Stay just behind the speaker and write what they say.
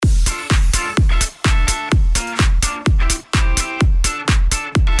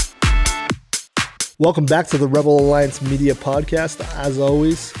Welcome back to the Rebel Alliance Media Podcast. As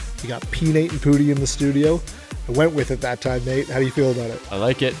always, we got P. Nate and Pooty in the studio. I went with it that time, Nate. How do you feel about it? I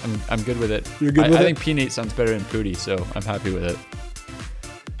like it. I'm good with it. You're good with it? I think P. Nate sounds better than Pooty, so I'm happy with it.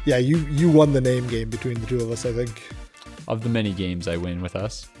 Yeah, you won the name game between the two of us, I think. Of the many games I win with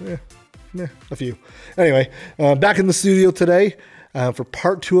us. Yeah, a few. Anyway, back in the studio today for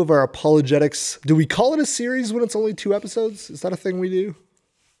part 2 of our apologetics. Do we call it a series when it's only 2 episodes? Is that a thing we do?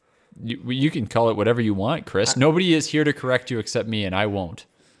 You can call it whatever you want, Chris. Nobody is here to correct you except me, and I won't.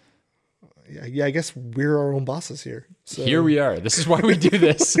 Yeah, I guess we're our own bosses here. So. Here we are. This is why we do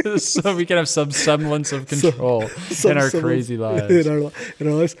this, so we can have some semblance of control in our crazy lives. In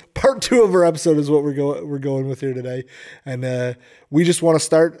our lives. Part 2 of our episode is what we're going with here today, and we just want to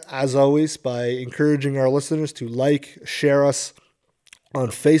start, as always, by encouraging our listeners to like, share us on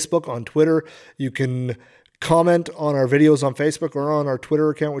Facebook, on Twitter. You can comment on our videos on Facebook or on our Twitter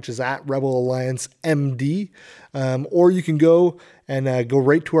account, which is at Rebel Alliance MD. Or you can go and go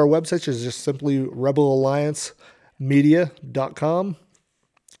right to our website, which is just simply rebelalliancemedia.com.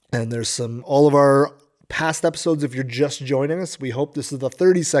 And there's all of our past episodes. If you're just joining us, we hope this is the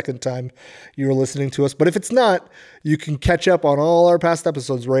 32nd time you're listening to us. But if it's not, you can catch up on all our past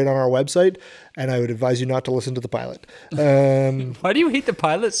episodes right on our website. And I would advise you not to listen to the pilot. Why do you hate the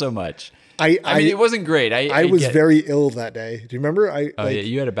pilot so much? I mean, it wasn't great. I was very ill that day. Do you remember? Yeah,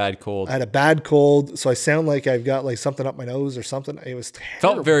 you had a bad cold. I had a bad cold, so I sound like I've got like something up my nose or something. It was terrible.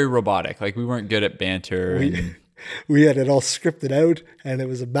 Felt very robotic. Like we weren't good at banter. We had it all scripted out, and it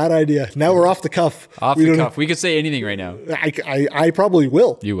was a bad idea. Now we're off the cuff. We could say anything right now. I probably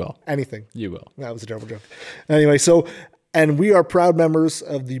will. You will. Anything. You will. That was a terrible joke. Anyway, and we are proud members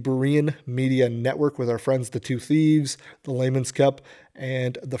of the Berean Media Network with our friends, The Two Thieves, The Layman's Cup,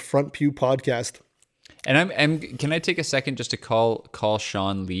 and the Front Pew Podcast. And can I take a second just to call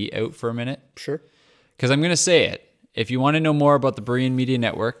Sean Lee out for a minute? Sure. Because I'm going to say it. If you want to know more about the Berean Media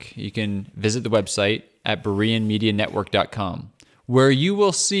Network, you can visit the website at BereanMediaNetwork.com, where you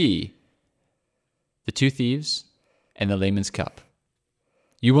will see The Two Thieves and the Layman's Cup.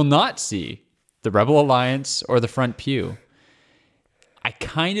 You will not see the Rebel Alliance or the Front Pew. I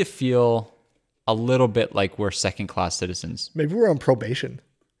kind of feel a little bit like we're second-class citizens. Maybe we're on probation.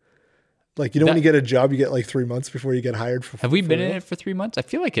 Like, when you get a job, you get like 3 months before you get hired. Have we been in it for 3 months? I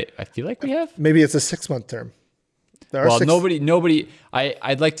feel like we have. Maybe it's a 6-month term. Nobody.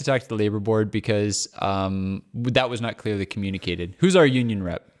 I'd like to talk to the labor board because that was not clearly communicated. Who's our union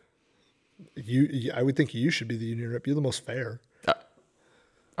rep? I would think you should be the union rep. You're the most fair.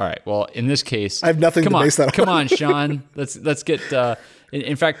 All right. Well, in this case, I have nothing to base that on. Come on, Sean. Let's get.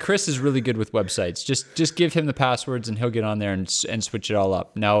 In fact, Chris is really good with websites. Just give him the passwords, and he'll get on there and switch it all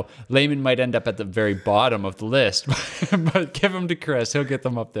up. Now, Layman might end up at the very bottom of the list, but give them to Chris. He'll get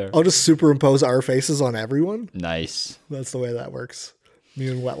them up there. I'll just superimpose our faces on everyone. Nice. That's the way that works. Me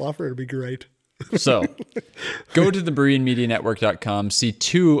and Wetlaufer, it'd be great. So, go to the BereanMediaNetwork.com. See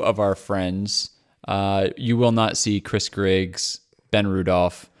 2 of our friends. You will not see Chris Griggs, Ben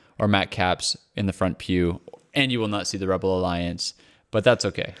Rudolph, or Matt Capps in the Front Pew, and you will not see the Rebel Alliance, but that's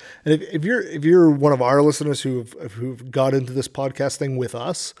okay. And if you're one of our listeners who've got into this podcast thing with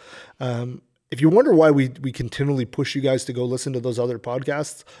us, if you wonder why we continually push you guys to go listen to those other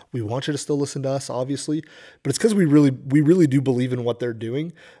podcasts, we want you to still listen to us, obviously, but it's because we really do believe in what they're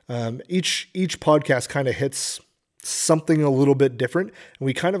doing. Each podcast kind of hits something a little bit different, and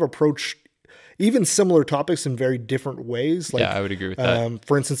we kind of approach even similar topics in very different ways. Like, yeah, I would agree with that.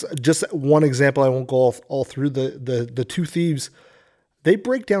 For instance, just one example, I won't go all through the Two Thieves. They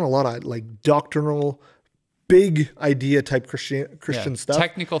break down a lot of like doctrinal, big idea type Christian stuff.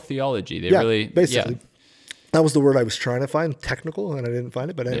 Technical theology. They really basically. Yeah. That was the word I was trying to find, technical, and I didn't find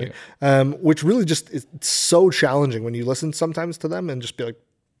it. But anyway, which really just is so challenging when you listen sometimes to them and just be like,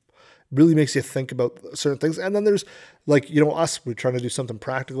 really makes you think about certain things. And then there's like, us, we're trying to do something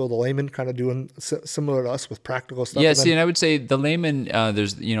practical. The Layman kind of doing similar to us with practical stuff. Yeah, and I would say the Layman,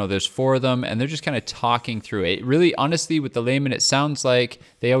 there's 4 of them, and they're just kind of talking through it. Really, honestly, with the Layman, it sounds like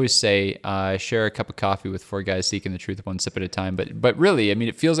they always say, share a cup of coffee with 4 guys seeking the truth 1 sip at a time. But really, I mean,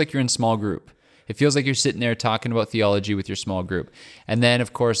 it feels like you're in small group. It feels like you're sitting there talking about theology with your small group. And then,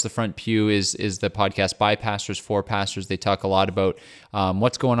 of course, the Front Pew is the podcast by pastors, for pastors. They talk a lot about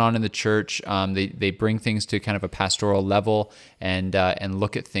what's going on in the church. They bring things to kind of a pastoral level and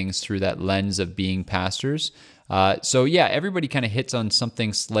look at things through that lens of being pastors. So yeah, everybody kind of hits on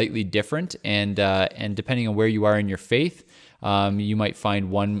something slightly different, and depending on where you are in your faith, you might find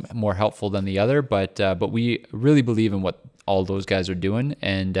one more helpful than the other. But we really believe in what all those guys are doing,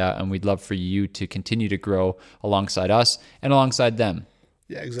 and we'd love for you to continue to grow alongside us and alongside them.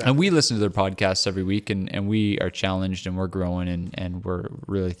 Yeah, exactly. And we listen to their podcasts every week, and we are challenged, and we're growing, and we're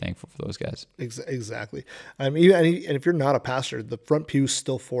really thankful for those guys. Exactly. Even, and if you're not a pastor, the front pew's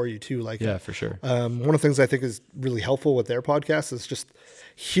still for you too. Like, Yeah, for sure. one of the things I think is really helpful with their podcast is just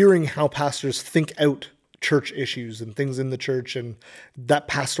hearing how pastors think out church issues and things in the church, and that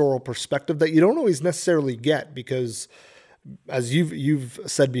pastoral perspective that you don't always necessarily get, because as you've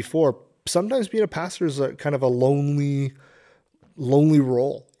said before, sometimes being a pastor is a kind of a lonely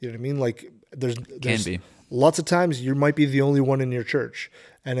role. You know what I mean? Like there's be. lots of times you might be the only one in your church.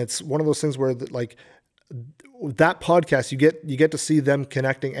 And it's one of those things where like that podcast, you get to see them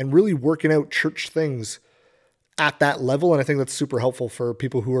connecting and really working out church things at that level. And I think that's super helpful for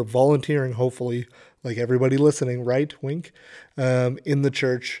people who are volunteering, hopefully, like everybody listening, right? Wink, in the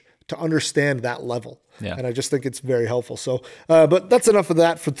church, to understand that level. Yeah. And I just think it's very helpful. So, but that's enough of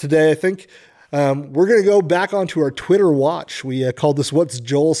that for today, I think. We're going to go back onto our Twitter watch. We called this What's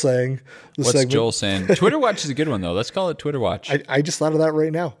Joel Saying? What's Joel saying? Twitter watch is a good one, though. Let's call it Twitter watch. I just thought of that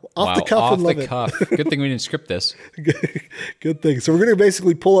right now. Off the cuff. Off and love the it. cuff. Good thing we didn't script this. Good thing. So we're going to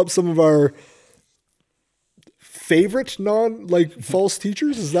basically pull up some of our favorite false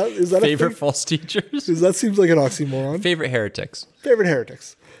teachers. Is that Favorite false teachers? Because that seems like an oxymoron. Favorite heretics.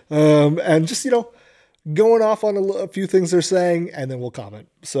 And just, going off on a few things they're saying, and then we'll comment.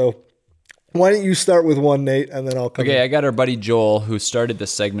 So why don't you start with one, Nate, and then I'll come in. I got our buddy Joel, who started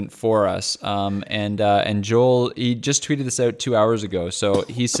this segment for us. And Joel, he just tweeted this out 2 hours ago. So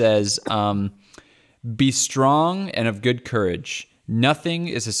he says, be strong and of good courage. Nothing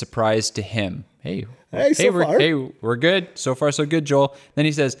is a surprise to him. Hey, we're good. So far, so good, Joel. Then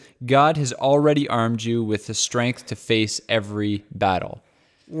he says, God has already armed you with the strength to face every battle.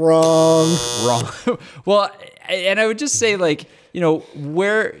 Wrong. Well, and I would just say,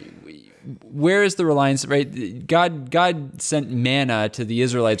 where is the reliance, right? God sent manna to the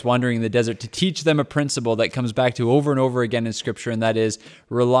Israelites wandering in the desert to teach them a principle that comes back to over and over again in Scripture, and that is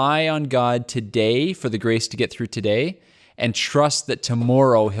rely on God today for the grace to get through today, and trust that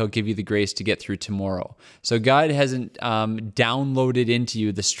tomorrow he'll give you the grace to get through tomorrow. So God hasn't downloaded into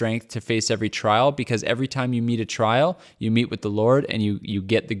you the strength to face every trial, because every time you meet a trial, you meet with the Lord and you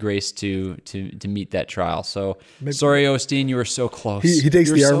get the grace to meet that trial. So sorry, Osteen, you were so close. He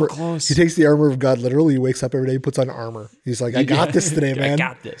takes the armor. Close. He takes the armor of God literally. He wakes up every day, he puts on armor. He's like, I got this today, man. I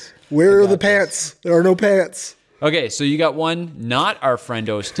got this. Where are the pants? There are no pants. Okay, so you got one, not our friend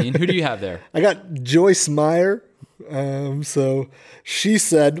Osteen. Who do you have there? I got Joyce Meyer. So she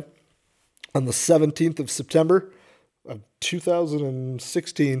said on the 17th of September of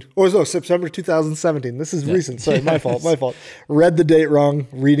 2016, or no, September 2017. This is recent. Sorry, my fault. Read the date wrong.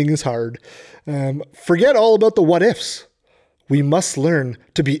 Reading is hard. Forget all about the what ifs. We must learn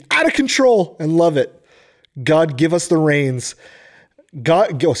to be out of control and love it. God, give us the reins.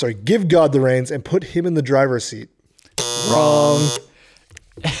 Give God the reins and put him in the driver's seat. Wrong.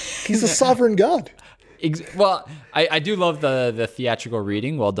 He's a sovereign God. Well, I do love the theatrical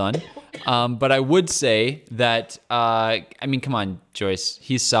reading. Well done. But I would say that, come on, Joyce.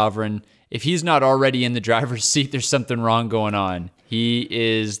 He's sovereign. If he's not already in the driver's seat, there's something wrong going on. He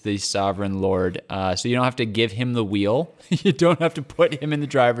is the sovereign Lord. So you don't have to give him the wheel. You don't have to put him in the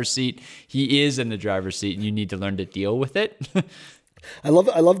driver's seat. He is in the driver's seat, and you need to learn to deal with it. I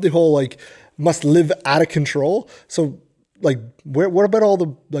love the whole, must live out of control. So, what about all the,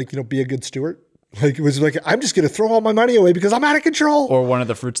 be a good steward? It was like, I'm just going to throw all my money away because I'm out of control. Or one of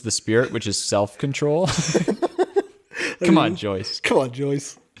the fruits of the Spirit, which is self-control. Come on, Joyce.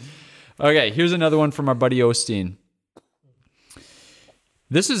 Okay, here's another one from our buddy Osteen.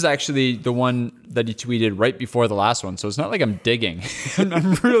 This is actually the one that he tweeted right before the last one, so it's not like I'm digging.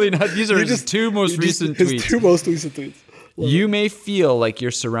 I'm really not. These are his two most recent tweets. You may feel like you're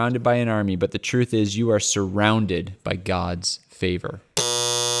surrounded by an army, but the truth is you are surrounded by God's favor.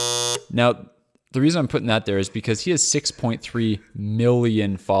 Now, the reason I'm putting that there is because he has 6.3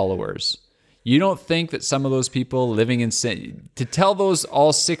 million followers. You don't think that some of those people living in sin, to tell those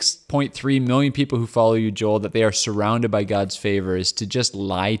all 6.3 million people who follow you, Joel, that they are surrounded by God's favor is to just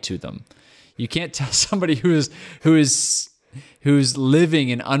lie to them. You can't tell somebody who's living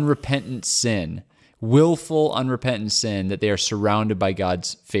in unrepentant sin, willful unrepentant sin, that they are surrounded by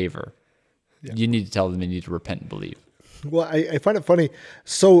God's favor. Yeah. You need to tell them they need to repent and believe. Well, I find it funny.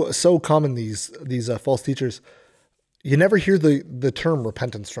 So common these false teachers. You never hear the term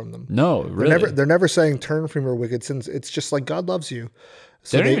repentance from them. No, really. They're never saying turn from your wicked sins. It's just like God loves you.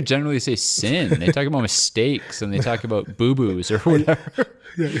 They don't even generally say sin. They talk about mistakes and they talk about boo-boos or whatever.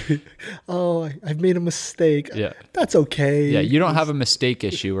 Oh, I've made a mistake. Yeah. That's okay. Yeah, you don't have a mistake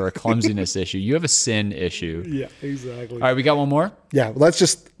issue or a clumsiness issue. You have a sin issue. Yeah, exactly. All right, we got one more? Yeah, let's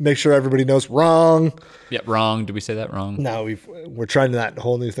just make sure everybody knows. Wrong. Yeah, wrong. Did we say that wrong? No, we're trying that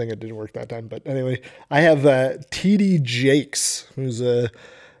whole new thing. It didn't work that time. But anyway, I have TD Jakes, who's a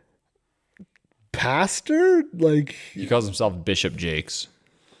pastor. Like, He calls himself Bishop Jakes.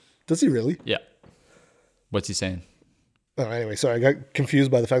 does he really? Yeah. What's he saying? Oh, anyway, sorry, I got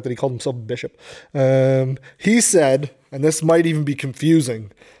confused by the fact that he called himself bishop. He said, and this might even be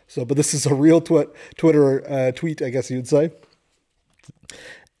confusing, but this is a real Twitter tweet, I guess you'd say.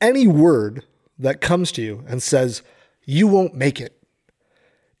 Any word that comes to you and says, you won't make it,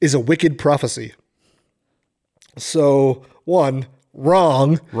 is a wicked prophecy. So, one,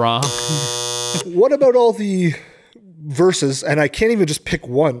 wrong. Wrong. What about all the verses, and I can't even just pick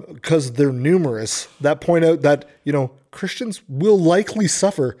one because they're numerous, that point out that, Christians will likely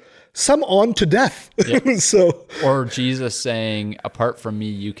suffer, some on to death. Yeah. So, Or Jesus saying, apart from me,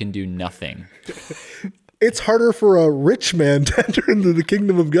 you can do nothing. it's harder for a rich man to enter into the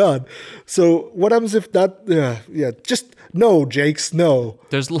kingdom of God. So what happens if that, just no, Jakes, no.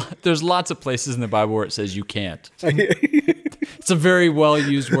 There's lots of places in the Bible where it says you can't. It's a very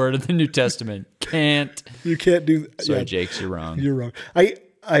well-used word in the New Testament. Can't. You can't do. Sorry, Jakes, you're wrong. You're wrong.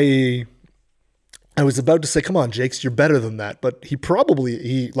 I was about to say, come on, Jakes, you're better than that, but he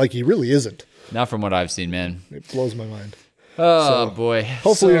really isn't. Not from what I've seen, man. It blows my mind. Oh, boy.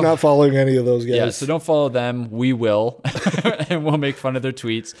 Hopefully you're not following any of those guys. Yeah, so don't follow them. We will. And we'll make fun of their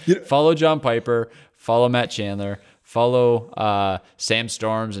tweets. Follow John Piper. Follow Matt Chandler. Follow Sam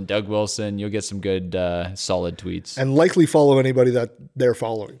Storms and Doug Wilson. You'll get some good, solid tweets. And likely follow anybody that they're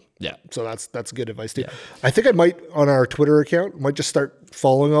following. Yeah. So that's good advice too. Yeah. I think I might, on our Twitter account, just start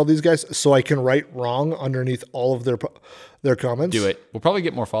following all these guys so I can write wrong underneath all of their comments. Do it. We'll probably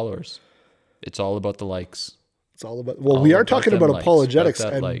get more followers. It's all about the likes. It's all about, we are talking about apologetics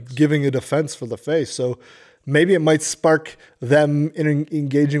and giving a defense for the faith. So maybe it might spark them in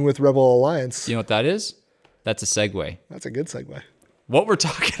engaging with Rebel Alliance. You know what that is? That's a segue. That's a good segue. What we're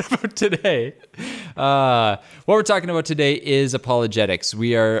talking about today, is apologetics.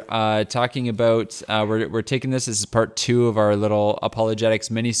 We are talking about, we're taking this as part 2 of our little apologetics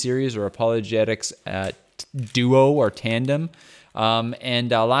mini-series, or apologetics duo or tandem.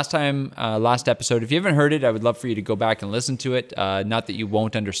 Last episode, if you haven't heard it, I would love for you to go back and listen to it. Not that you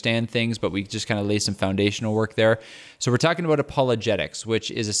won't understand things, but we just kind of lay some foundational work there. So we're talking about apologetics, which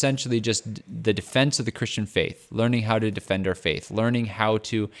is essentially just the defense of the Christian faith, learning how to defend our faith, learning how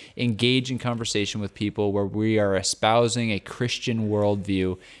to engage in conversation with people where we are espousing a Christian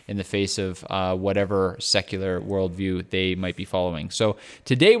worldview in the face of whatever secular worldview they might be following. So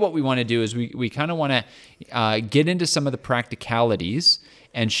today what we want to do is we kind of want to get into some of the practicalities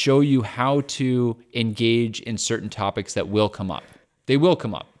and show you how to engage in certain topics that will come up. They will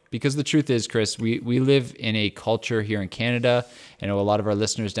come up. Because the truth is, Chris, we live in a culture here in Canada. I know a lot of our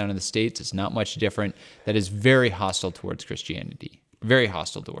listeners down in the States, it's not much different, that is very hostile towards Christianity. Very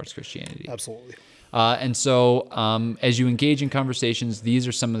hostile towards Christianity. Absolutely. And so as you engage in conversations, these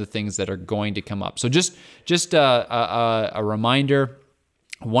are some of the things that are going to come up. So just a reminder,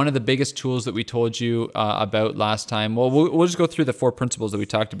 one of the biggest tools that we told you about last time, we'll just go through the 4 principles that we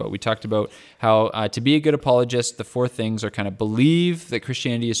talked about. We talked about how to be a good apologist, the 4 things are kind of believe that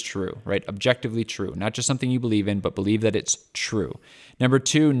Christianity is true, right? Objectively true, not just something you believe in, but believe that it's true. Number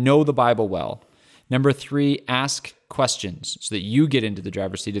 2, know the Bible well. Number 3, ask questions so that you get into the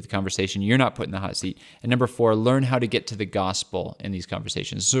driver's seat of the conversation. You're not put in the hot seat. And number 4, learn how to get to the gospel in these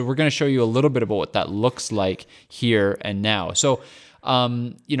conversations. So we're going to show you a little bit about what that looks like here and now. So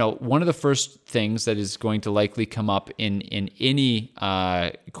one of the first things that is going to likely come up in any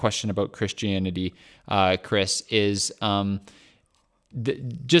question about Christianity, Chris, is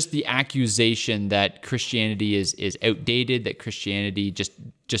just the accusation that Christianity is outdated, that Christianity just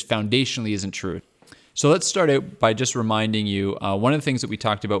foundationally isn't true. So let's start out by just reminding you, one of the things that we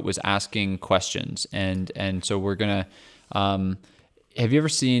talked about was asking questions. And so we're going to, have you ever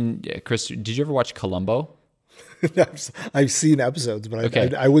seen, Chris, did you ever watch Columbo? I've seen episodes, but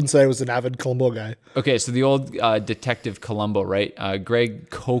okay. I wouldn't say I was an avid Columbo guy. Okay, so the old Detective Columbo, right?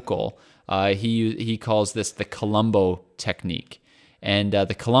 Greg Koukl, he calls this the Columbo technique. And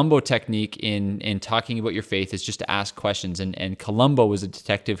the Columbo technique in talking about your faith is just to ask questions. And Columbo was a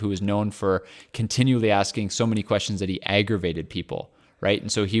detective who was known for continually asking so many questions that he aggravated people, right?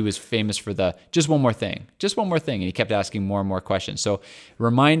 And so he was famous for the just one more thing, and he kept asking more and more questions. So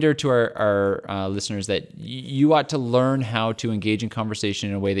reminder to our listeners that you ought to learn how to engage in conversation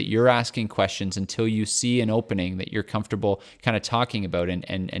in a way that you're asking questions until you see an opening that you're comfortable kind of talking about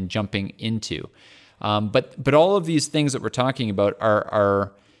and jumping into. But all of these things that we're talking about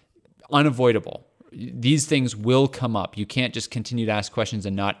are unavoidable. These things will come up. You can't just continue to ask questions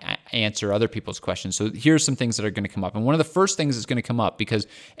and not answer other people's questions. So here's some things that are going to come up. And one of the first things that's going to come up, because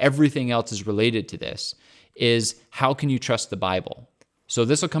everything else is related to this, is how can you trust the Bible? So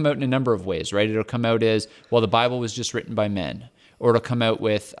this will come out in a number of ways, right? It'll come out as, well, the Bible was just written by men. Or it'll come out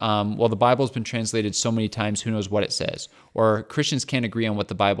with, well, the Bible's been translated so many times, who knows what it says? Or Christians can't agree on what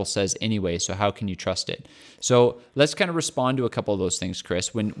the Bible says anyway, so how can you trust it? So let's kind of respond to a couple of those things,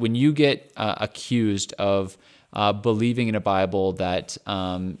 Chris. When you get accused of believing in a Bible that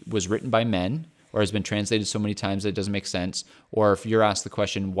was written by men, or has been translated so many times that it doesn't make sense, or if you're asked the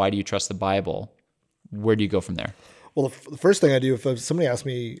question, why do you trust the Bible? Where do you go from there? Well, the first thing I do, if somebody asks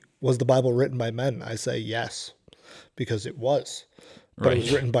me, was the Bible written by men? I say yes, because it was. But right. It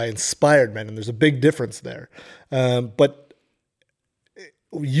was written by inspired men, and there's a big difference there. But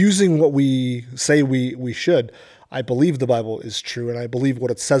using what we say we should, I believe the Bible is true, and I believe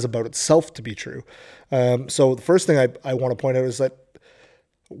what it says about itself to be true. So the first thing I want to point out is that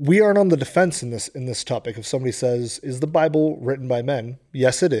we aren't on the defense in this topic. If somebody says, "Is the Bible written by men?"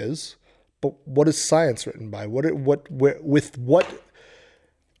 Yes, it is. But what is science written by? With what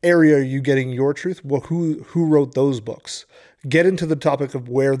area are you getting your truth? Well, who wrote those books? Get into the topic of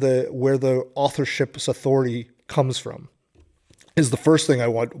where the authorship's authority comes from. Is the first thing I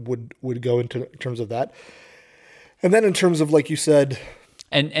would go into in terms of that. And then in terms of, like you said,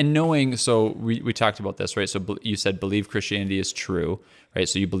 and knowing, so we talked about this, right? So you said believe Christianity is true, right?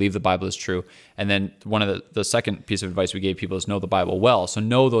 So you believe the Bible is true. And then one of the second piece of advice we gave people is know the Bible well. So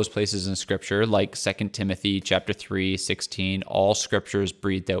know those places in Scripture, like 2 Timothy chapter 3:16, all Scripture is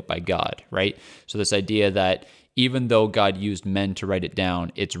breathed out by God, right? So this idea that even though God used men to write it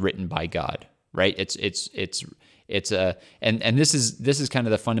down, it's written by God, right? It's and this is kind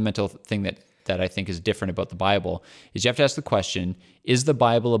of the fundamental thing that I think is different about the Bible, is you have to ask the question, is the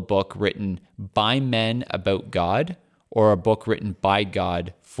Bible a book written by men about God, or a book written by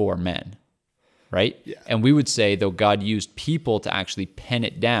God for men, right? Yeah. And we would say, though God used people to actually pen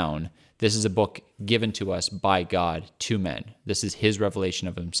it down, this is a book given to us by God to men. This is his revelation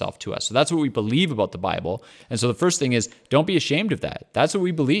of himself to us. So that's what we believe about the Bible. And so the first thing is, don't be ashamed of that. That's what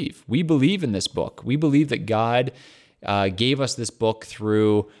we believe. We believe in this book. We believe that God gave us this book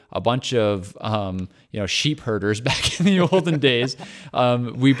through a bunch of sheep herders back in the olden days.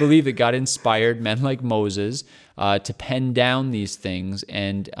 We believe that God inspired men like Moses to pen down these things,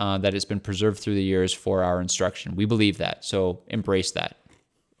 and that it's been preserved through the years for our instruction. We believe that, so embrace that.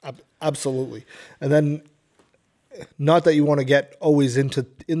 Absolutely. And then, not that you want to get always into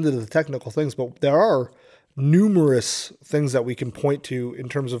the technical things, but there are numerous things that we can point to in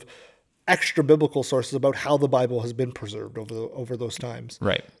terms of extra biblical sources about how the Bible has been preserved over those times.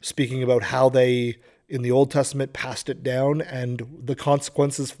 Right. Speaking about how they, in the Old Testament, passed it down and the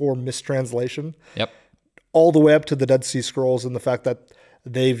consequences for mistranslation. Yep. All the way up to the Dead Sea Scrolls and the fact that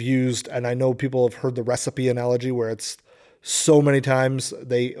they've used, and I know people have heard the recipe analogy where it's so many times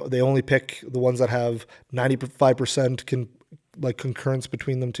they only pick the ones that have 95% concurrence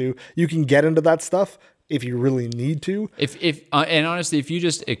between them two. You can get into that stuff if you really need to. And honestly, if you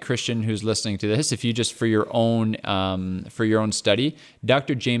just a Christian who's listening to this, if you just for your own study,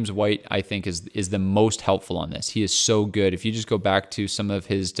 Dr. James White, I think is the most helpful on this. He is so good. If you just go back to some of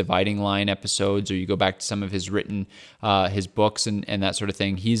his Dividing Line episodes, or you go back to some of his written his books and that sort of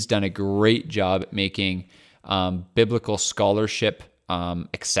thing, he's done a great job at making biblical scholarship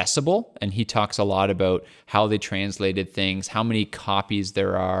accessible, and he talks a lot about how they translated things, how many copies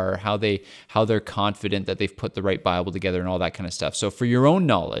there are, how they're confident that they've put the right Bible together, and all that kind of stuff. So for your own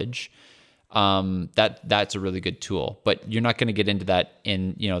knowledge, that's a really good tool. But you're not going to get into that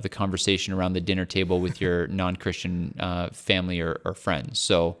in the conversation around the dinner table with your non-Christian family or friends.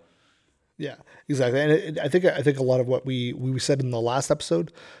 So yeah, exactly. And I think a lot of what we said in the last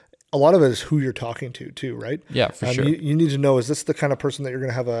episode, a lot of it is who you're talking to too, right? Yeah, for sure. You need to know, is this the kind of person that you're going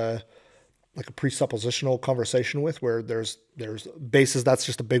to have a presuppositional conversation with, where there's bases, that's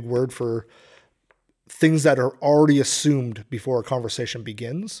just a big word for things that are already assumed before a conversation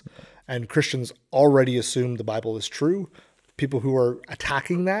begins. And Christians already assume the Bible is true. People who are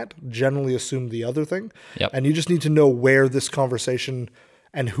attacking that generally assume the other thing. Yep. And you just need to know where this conversation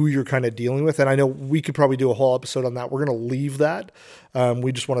and who you're kind of dealing with. And I know we could probably do a whole episode on that. We're going to leave that.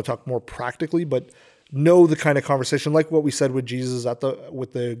 We just want to talk more practically, but know the kind of conversation, like what we said with Jesus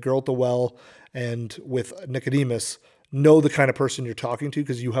with the girl at the well and with Nicodemus. Know the kind of person you're talking to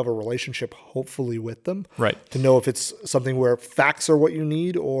because you have a relationship, hopefully, with them. Right. To know if it's something where facts are what you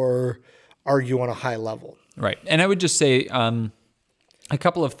need or argue on a high level. Right. And I would just say a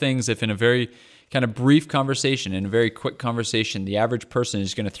couple of things. If in a very kind of brief conversation, in a very quick conversation, the average person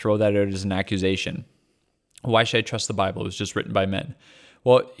is going to throw that out as an accusation. Why should I trust the Bible? It was just written by men.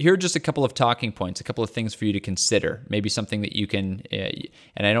 Well, here are just a couple of talking points, a couple of things for you to consider. Maybe something that you can,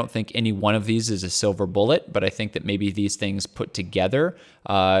 and I don't think any one of these is a silver bullet, but I think that maybe these things put together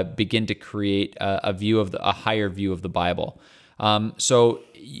begin to create a higher view of the Bible. So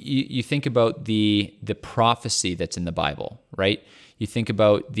you think about the prophecy that's in the Bible, right? You think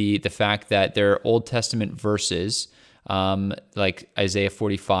about the fact that there are Old Testament verses like Isaiah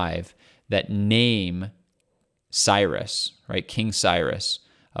 45 that name Cyrus, right? King Cyrus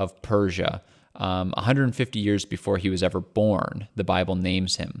of Persia, 150 years before he was ever born, the Bible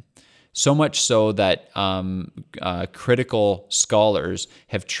names him. So much so that critical scholars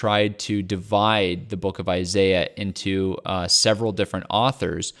have tried to divide the book of Isaiah into several different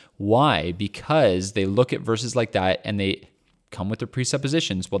authors. Why? Because they look at verses like that and they come with their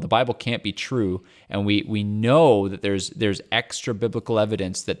presuppositions. Well, the Bible can't be true, and we know that there's extra biblical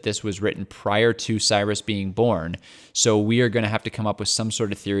evidence that this was written prior to Cyrus being born. So we are going to have to come up with some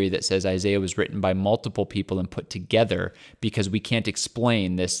sort of theory that says Isaiah was written by multiple people and put together because we can't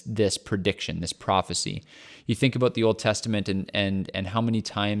explain this prediction, this prophecy. You think about the Old Testament and how many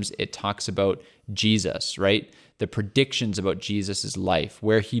times it talks about Jesus, right? The predictions about Jesus' life,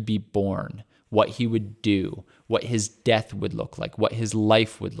 where he'd be born, what he would do, what his death would look like, what his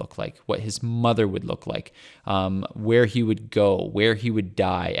life would look like, what his mother would look like, where he would go, where he would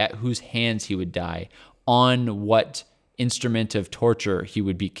die, at whose hands he would die, on what instrument of torture he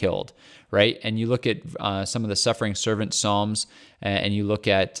would be killed, right? And you look at some of the suffering servant psalms, and you look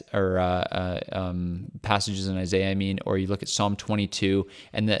at passages in Isaiah, or you look at Psalm 22,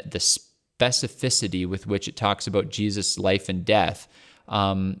 and the specificity with which it talks about Jesus' life and death.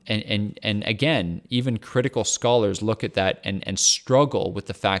 And again, even critical scholars look at that and struggle with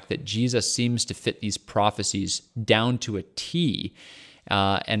the fact that Jesus seems to fit these prophecies down to a T.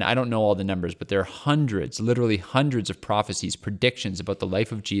 And I don't know all the numbers, but there are hundreds, literally hundreds of prophecies, predictions about the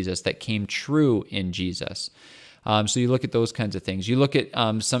life of Jesus that came true in Jesus. So you look at those kinds of things. You look at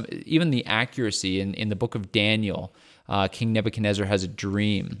even the accuracy in the book of Daniel. King Nebuchadnezzar has a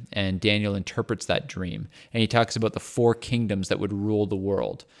dream, and Daniel interprets that dream, and he talks about the 4 kingdoms that would rule the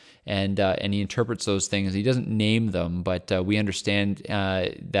world, and he interprets those things. He doesn't name them, but we understand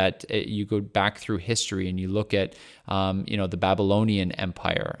that you go back through history and you look at the Babylonian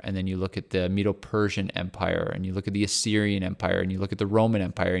Empire, and then you look at the Medo-Persian Empire, and you look at the Assyrian Empire, and you look at the Roman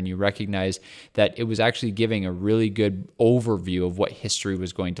Empire, and you recognize that it was actually giving a really good overview of what history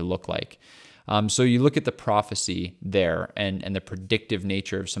was going to look like. So you look at the prophecy there and the predictive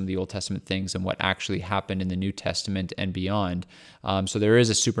nature of some of the Old Testament things and what actually happened in the New Testament and beyond. So there is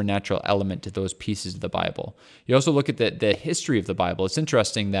a supernatural element to those pieces of the Bible. You also look at the history of the Bible. It's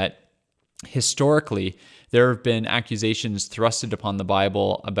interesting that historically there have been accusations thrusted upon the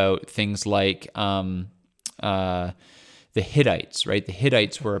Bible about things like the Hittites, right? The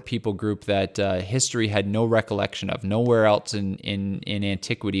Hittites were a people group that history had no recollection of. Nowhere else in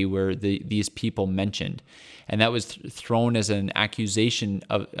antiquity were these people mentioned. And that was thrown as an accusation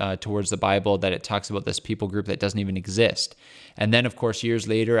towards the Bible that it talks about this people group that doesn't even exist. And then, of course, years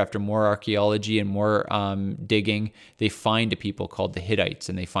later, after more archaeology and more digging, they find a people called the Hittites,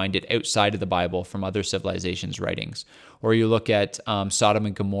 and they find it outside of the Bible from other civilizations' writings. Or you look at Sodom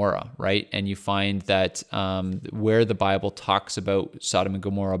and Gomorrah, right? And you find that where the Bible talks about Sodom and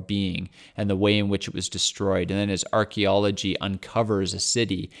Gomorrah being and the way in which it was destroyed. And then as archaeology uncovers a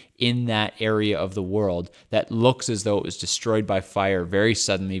city in that area of the world that looks as though it was destroyed by fire very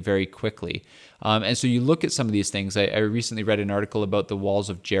suddenly, very quickly. And so you look at some of these things. I recently read an article about the walls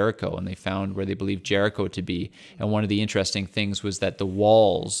of Jericho, and they found where they believed Jericho to be. And one of the interesting things was that the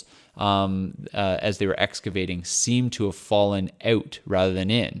walls, as they were excavating, seemed to have fallen out rather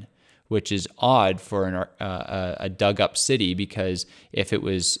than in, which is odd for a dug-up city, because if it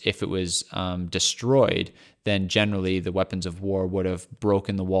was destroyed, then generally the weapons of war would have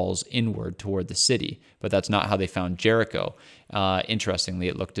broken the walls inward toward the city. But that's not how they found Jericho. Interestingly,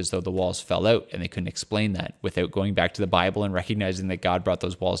 it looked as though the walls fell out, and they couldn't explain that without going back to the Bible and recognizing that God brought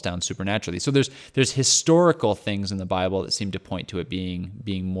those walls down supernaturally. So there's historical things in the Bible that seem to point to it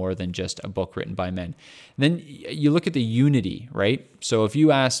being more than just a book written by men. And then you look at the unity, right? So if you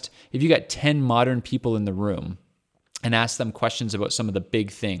got 10 modern people in the room, and ask them questions about some of the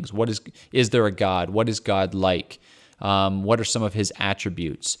big things. Is there a God? What is God like? What are some of his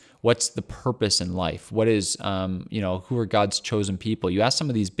attributes? What's the purpose in life? What is, who are God's chosen people? You ask some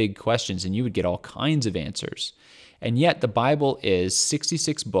of these big questions and you would get all kinds of answers. And yet the Bible is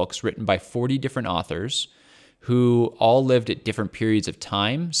 66 books written by 40 different authors who all lived at different periods of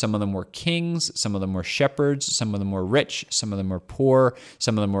time. Some of them were kings, some of them were shepherds, some of them were rich, some of them were poor,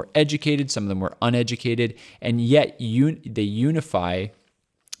 some of them were educated, some of them were uneducated, and yet they unify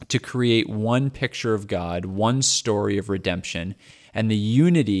to create one picture of God, one story of redemption, and the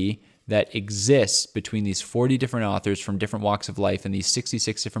unity that exists between these 40 different authors from different walks of life and these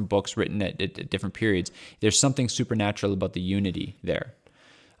 66 different books written at different periods. There's something supernatural about the unity there.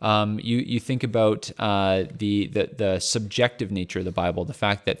 You think about the subjective nature of the Bible, the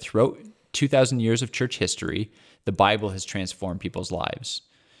fact that throughout 2,000 years of church history, the Bible has transformed people's lives.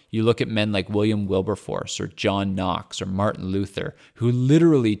 You look at men like William Wilberforce or John Knox or Martin Luther, who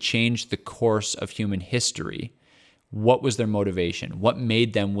literally changed the course of human history. What was their motivation? What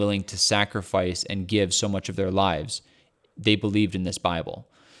made them willing to sacrifice and give so much of their lives? They believed in this Bible.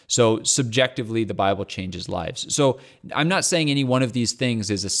 So subjectively, the Bible changes lives. So I'm not saying any one of these things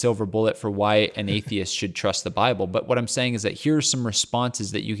is a silver bullet for why an atheist should trust the Bible. But what I'm saying is that here are some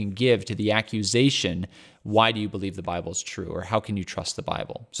responses that you can give to the accusation, why do you believe the Bible is true? Or how can you trust the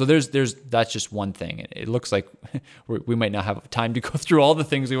Bible? So that's just one thing. It looks like we might not have time to go through all the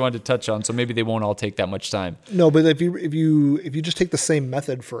things we wanted to touch on. So maybe they won't all take that much time. No, but if you just take the same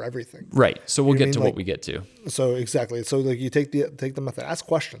method for everything. Right. So we'll get to what we get to. So exactly. So like you take the method, ask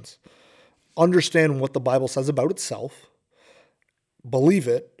questions, understand what the Bible says about itself, believe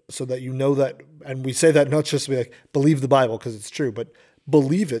it so that you know that, and we say that not just to be like, believe the Bible because it's true, but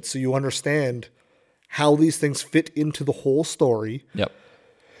believe it so you understand how these things fit into the whole story. Yep.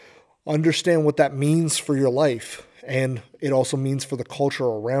 Understand what that means for your life. And it also means for the culture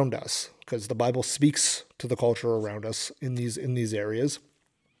around us, because the Bible speaks to the culture around us in these areas.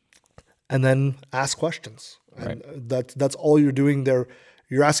 And then ask questions. And that's all you're doing there.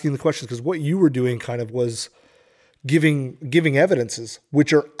 You're asking the questions, because what you were doing kind of was giving evidences,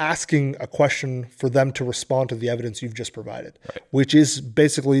 which are asking a question for them to respond to the evidence you've just provided, which is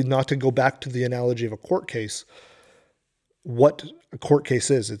basically, not to go back to the analogy of a court case, what a court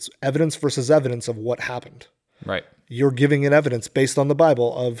case is. It's evidence versus evidence of what happened. Right. You're giving an evidence based on the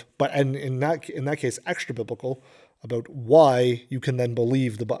Bible and in that case, extra biblical, about why you can then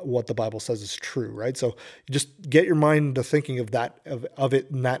believe what the Bible says is true, right? So you just get your mind to thinking of that of it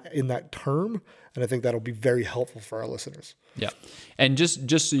in that term, and I think that'll be very helpful for our listeners. Yeah, and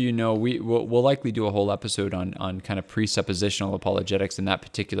just so you know, we'll likely do a whole episode on kind of presuppositional apologetics and that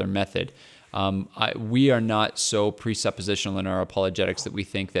particular method. We are not so presuppositional in our apologetics that we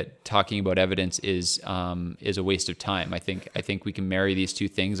think that talking about evidence is a waste of time. I think we can marry these two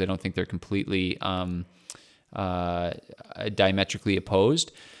things. I don't think they're completely diametrically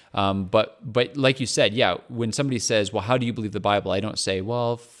opposed. But like you said, yeah, when somebody says, well, how do you believe the Bible? I don't say,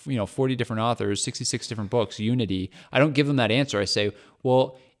 well, 40 different authors, 66 different books, unity. I don't give them that answer. I say,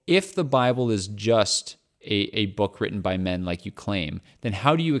 well, if the Bible is just a book written by men like you claim, then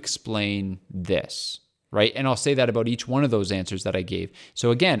how do you explain this? Right? And I'll say that about each one of those answers that I gave.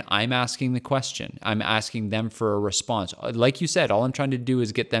 So again, I'm asking the question. I'm asking them for a response. Like you said, all I'm trying to do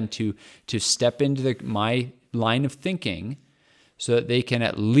is get them to step into my line of thinking so that they can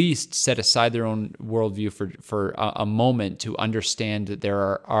at least set aside their own worldview for a moment to understand that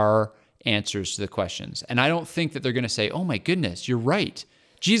there are answers to the questions. And I don't think that they're going to say, oh my goodness, you're right.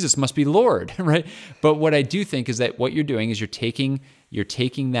 Jesus must be Lord, right? But what I do think is that what you're doing is you're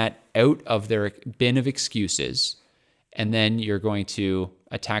taking that out of their bin of excuses, and then you're going to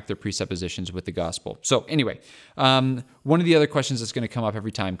attack their presuppositions with the gospel. So anyway, one of the other questions that's going to come up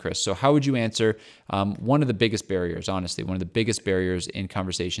every time, Chris. So how would you answer one of the biggest barriers, honestly, one of the biggest barriers in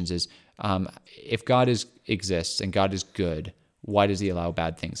conversations is if God exists and God is good, why does he allow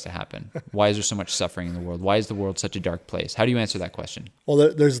bad things to happen? Why is there so much suffering in the world? Why is the world such a dark place? How do you answer that question?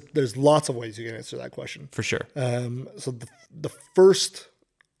 Well, there's lots of ways you can answer that question. For sure. So the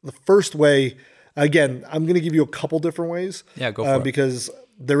first way, again, I'm going to give you a couple different ways. Yeah, go for it. Because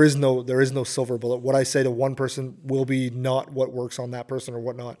there is no silver bullet. What I say to one person will be not what works on that person or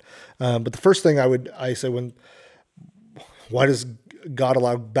whatnot. But the first thing I say why does God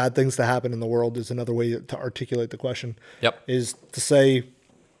allow bad things to happen in the world is another way to articulate the question. Yep. Is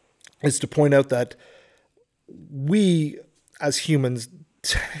to point out that we as humans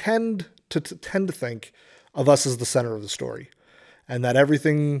tend to think of us as the center of the story, and that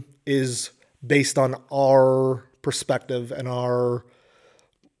everything is based on our perspective and our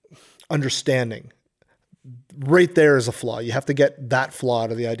understanding. right there is a flaw. You have to get that flaw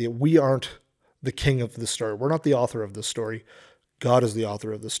out of the idea. We aren't the king of the story. We're not the author of the story. God is the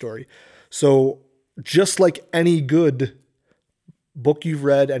author of the story. So just like any good book you've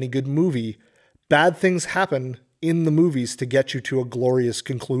read, any good movie, bad things happen in the movies to get you to a glorious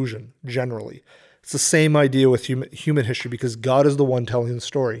conclusion, generally. It's the same idea with human history, because God is the one telling the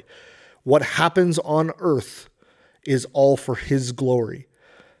story. What happens on earth is all for his glory.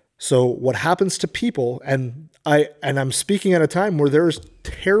 So what happens to people, and I'm speaking at a time where there's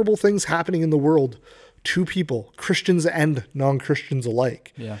terrible things happening in the world to people, Christians and non-Christians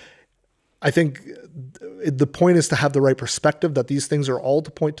alike. Yeah. I think the point is to have the right perspective, that these things are all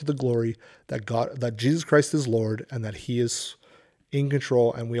to point to the glory that Jesus Christ is Lord, and that he is in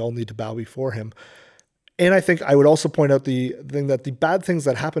control, and we all need to bow before him. And I think I would also point out the thing that the bad things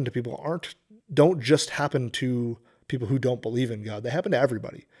that happen to people don't just happen to people who don't believe in God. They happen to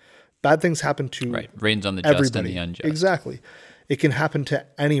everybody. Bad things happen to Right. Rains on the just everybody. and the unjust. Exactly. It can happen to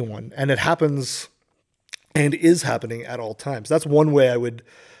anyone, and it happens and is happening at all times. That's one way I would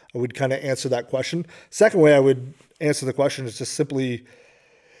kind of answer that question. Second way I would answer the question is just simply,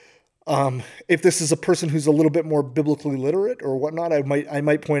 if this is a person who's a little bit more biblically literate or whatnot, I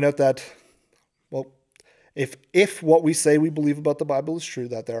might point out that, well, if what we say we believe about the Bible is true,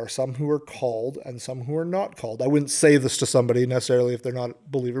 that there are some who are called and some who are not called. I wouldn't say this to somebody necessarily if they're not a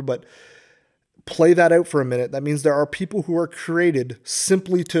believer, but play that out for a minute. That means there are people who are created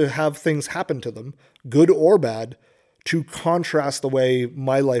simply to have things happen to them, good or bad, to contrast the way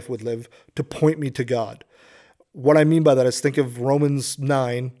my life would live, to point me to God. What I mean by that is, think of Romans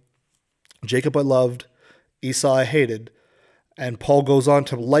 9, Jacob I loved, Esau I hated, and Paul goes on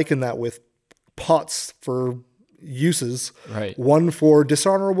to liken that with pots for uses, Right. One for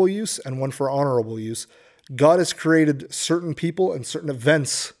dishonorable use and one for honorable use. God has created certain people and certain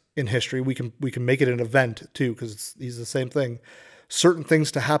events in history. We can make it an event too, because he's the same thing. Certain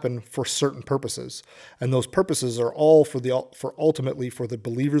things to happen for certain purposes, and those purposes are all ultimately for the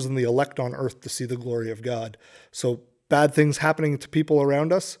believers and the elect on earth to see the glory of God. So bad things happening to people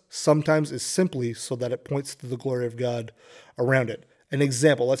around us sometimes is simply so that it points to the glory of God around it. An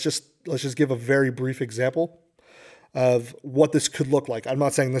example, let's just give a very brief example of what this could look like. I'm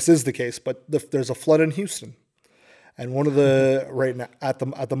not saying this is the case, but there's a flood in Houston, and one of the right now at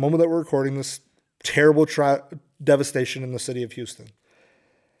the moment that we're recording this, terrible devastation in the city of Houston.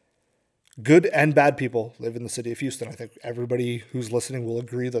 Good and bad people live in the city of Houston. I think everybody who's listening will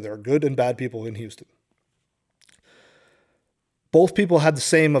agree that there are good and bad people in Houston. Both people had the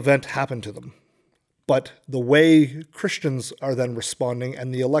same event happen to them, but the way Christians are then responding,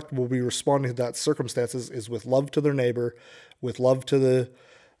 and the elect will be responding to that circumstances, is with love to their neighbor, with love to the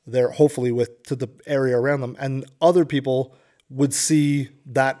area around them, and other people would see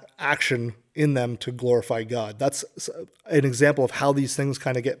that action in them to glorify God. That's an example of how these things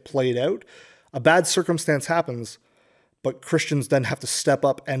kind of get played out. A bad circumstance happens, but Christians then have to step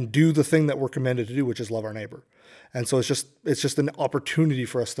up and do the thing that we're commanded to do, which is love our neighbor. And so it's just an opportunity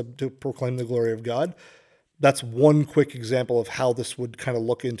for us to proclaim the glory of God. That's one quick example of how this would kind of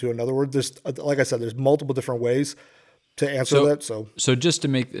look into. In other words, like I said, there's multiple different ways to answer that. So just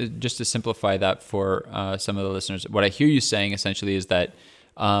to simplify that for some of the listeners, what I hear you saying essentially is that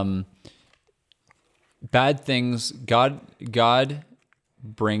bad things, God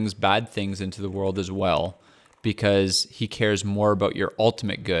brings bad things into the world as well, because he cares more about your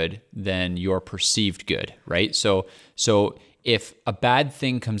ultimate good than your perceived good, right? So if a bad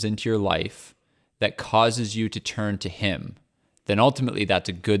thing comes into your life that causes you to turn to him, then ultimately that's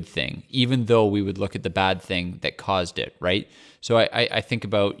a good thing, even though we would look at the bad thing that caused it, right? So I think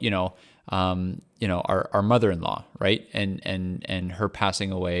about, our mother-in-law, right? And her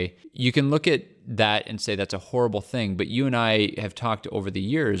passing away. You can look at that and say that's a horrible thing, but you and I have talked over the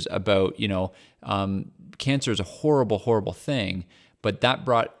years about, cancer is a horrible, horrible thing, but that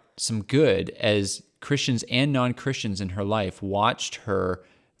brought some good as Christians and non-Christians in her life watched her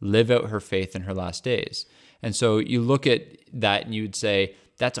live out her faith in her last days. And so you look at that and you'd say,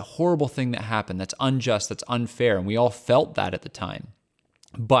 that's a horrible thing that happened. That's unjust. That's unfair. And we all felt that at the time.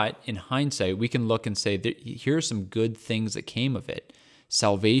 But in hindsight, we can look and say, here are some good things that came of it.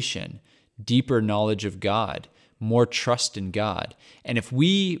 Salvation, deeper knowledge of God, more trust in God. And if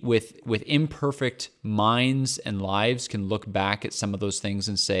we, with imperfect minds and lives, can look back at some of those things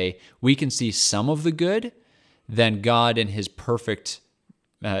and say, we can see some of the good, then God in his perfect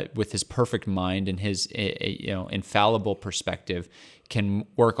with his perfect mind and his infallible perspective can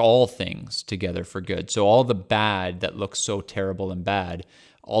work all things together for good. So all the bad that looks so terrible and bad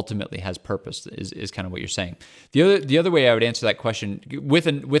ultimately has purpose, is kind of what you're saying. The other way I would answer that question with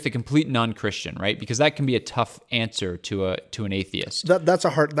a complete non-Christian, right? Because that can be a tough answer to an atheist.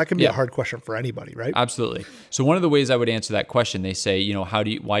 That can be a hard question for anybody, right? Absolutely. So one of the ways I would answer that question, they say,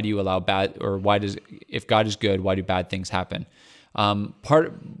 why do you allow bad, or if God is good, why do bad things happen?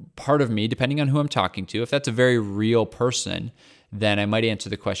 Part of me, depending on who I'm talking to, if that's a very real person, then I might answer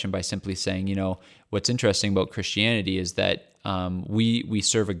the question by simply saying, what's interesting about Christianity is that we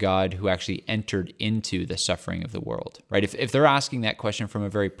serve a God who actually entered into the suffering of the world, right? If they're asking that question from a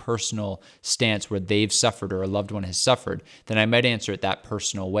very personal stance where they've suffered or a loved one has suffered, then I might answer it that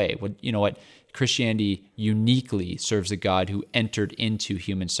personal way. What Christianity uniquely serves a God who entered into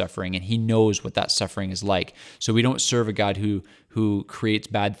human suffering, and he knows what that suffering is like. So we don't serve a God who creates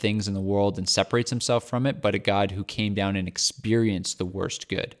bad things in the world and separates himself from it, but a God who came down and experienced the worst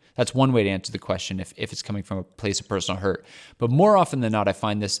good. That's one way to answer the question if it's coming from a place of personal hurt. But more often than not, I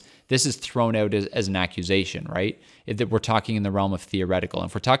find this is thrown out as an accusation, right? That we're talking in the realm of theoretical. And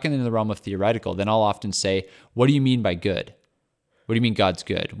if we're talking in the realm of theoretical, then I'll often say, what do you mean by good? What do you mean God's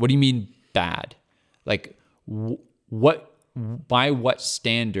good? What do you mean bad? Like, by what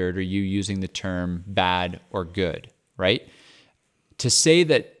standard are you using the term bad or good, right? To say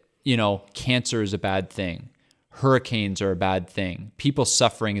that, cancer is a bad thing, hurricanes are a bad thing, people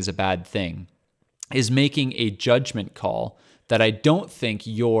suffering is a bad thing, is making a judgment call that I don't think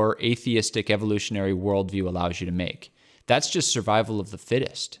your atheistic evolutionary worldview allows you to make. That's just survival of the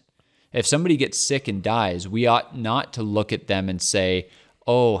fittest. If somebody gets sick and dies, we ought not to look at them and say,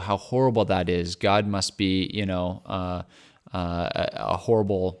 oh, how horrible that is. God must be, a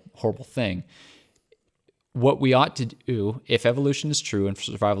horrible, horrible thing. What we ought to do, if evolution is true and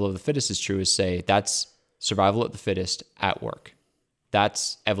survival of the fittest is true, is say that's survival of the fittest at work.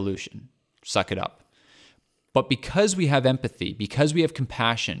 That's evolution. Suck it up. But because we have empathy, because we have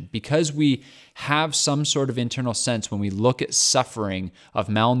compassion, because we have some sort of internal sense when we look at suffering of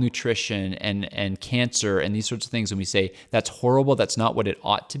malnutrition and cancer and these sorts of things, and we say, that's horrible, that's not what it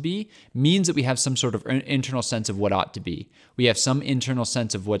ought to be, means that we have some sort of internal sense of what ought to be. We have some internal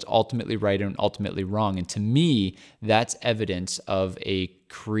sense of what's ultimately right and ultimately wrong. And to me, that's evidence of a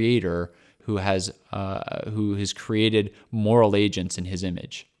creator who has created moral agents in his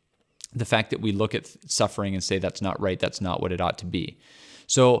image. The fact that we look at suffering and say that's not right, that's not what it ought to be.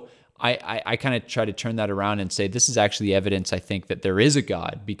 So I kind of try to turn that around and say this is actually evidence, I think, that there is a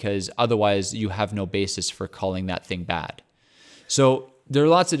God, because otherwise you have no basis for calling that thing bad. So there are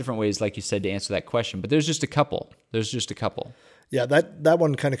lots of different ways, like you said, to answer that question, but there's just a couple. Yeah, that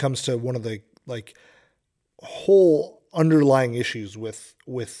one kind of comes to one of the whole underlying issues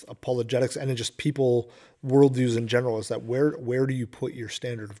with apologetics and just people worldviews in general, is that where do you put your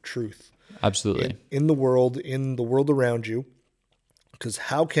standard of truth? Absolutely. In the world around you. Because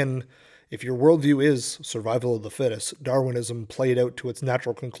if your worldview is survival of the fittest, Darwinism played out to its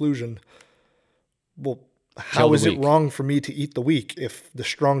natural conclusion, well, how is it wrong for me to eat the weak if the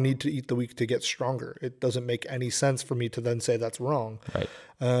strong need to eat the weak to get stronger? It doesn't make any sense for me to then say that's wrong. Right.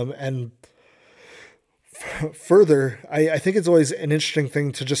 And further, I think it's always an interesting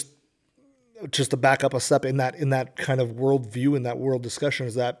thing to just to back up a step in that kind of worldview, in that world discussion,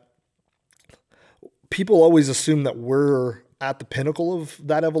 is that people always assume that we're at the pinnacle of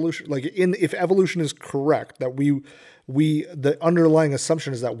that evolution. If evolution is correct, that the underlying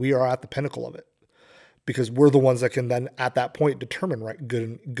assumption is that we are at the pinnacle of it, because we're the ones that can then at that point determine right,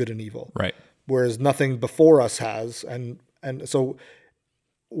 good and evil. Right. Whereas nothing before us has, and so.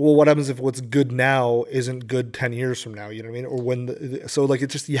 Well, what happens if what's good now isn't good 10 years from now? You know what I mean? Or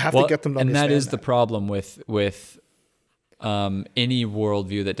you have to get them to understand. And that is the problem with any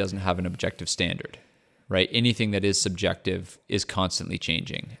worldview that doesn't have an objective standard, right? Anything that is subjective is constantly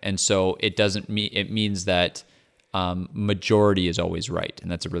changing. And so it means that majority is always right. And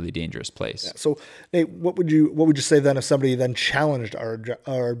that's a really dangerous place. Yeah. So Nate, what would you say then if somebody then challenged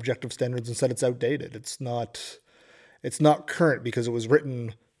our objective standards and said it's outdated? It's not current because it was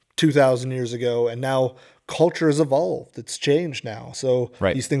written 2,000 years ago, and now culture has evolved. It's changed now. So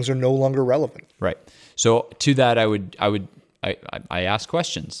These things are no longer relevant. Right. So to that, I ask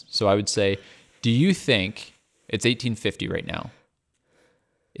questions. So I would say, do you think it's 1850 right now?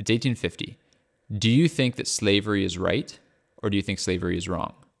 It's 1850. Do you think that slavery is right, or do you think slavery is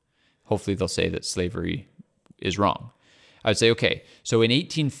wrong? Hopefully they'll say that slavery is wrong. I would say, okay, so in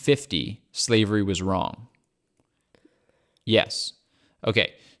 1850, slavery was wrong. Yes.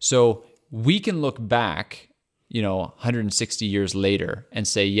 Okay. So we can look back, 160 years later and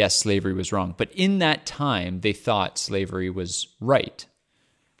say, yes, slavery was wrong. But in that time, they thought slavery was right.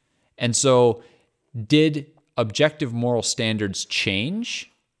 And so did objective moral standards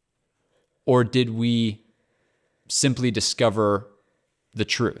change or did we simply discover the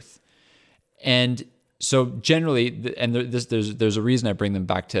truth? And so generally, and there's a reason I bring them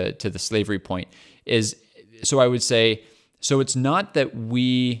back to the slavery point, is so I would say, so it's not that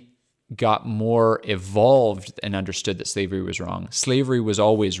we got more evolved and understood that slavery was wrong. Slavery was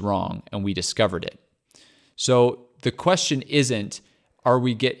always wrong, and we discovered it. So the question isn't,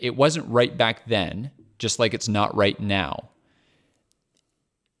 it wasn't right back then, just like it's not right now.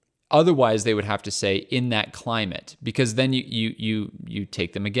 Otherwise, they would have to say in that climate, because then you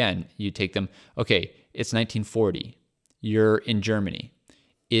take them again. You take them, okay, it's 1940. You're in Germany.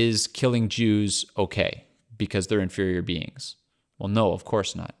 Is killing Jews okay because they're inferior beings? Well, no, of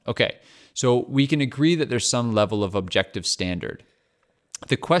course not. Okay, so we can agree that there's some level of objective standard.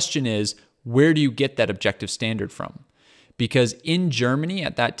 The question is, where do you get that objective standard from? Because in Germany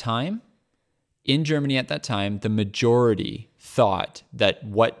at that time, the majority thought that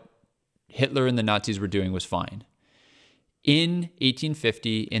what Hitler and the Nazis were doing was fine. In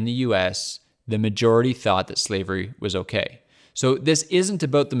 1850, in the US, the majority thought that slavery was okay. So this isn't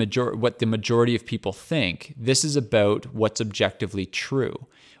about what the majority of people think. This is about what's objectively true.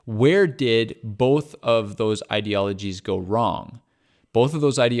 Where did both of those ideologies go wrong? Both of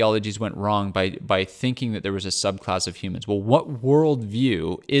those ideologies went wrong by thinking that there was a subclass of humans. Well, what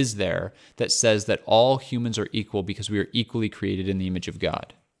worldview is there that says that all humans are equal because we are equally created in the image of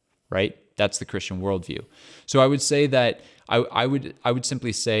God? Right? That's the Christian worldview. So I would say that I would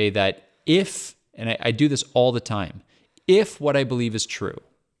simply say that if, and I do this all the time, if what I believe is true,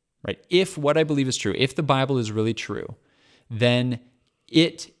 right? If what I believe is true, if the Bible is really true, then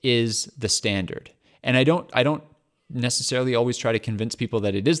it is the standard. And I don't necessarily always try to convince people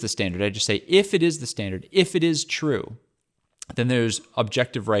that it is the standard. I just say, if it is the standard, if it is true, then there's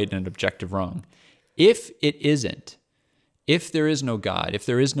objective right and objective wrong. If it isn't, if there is no God, if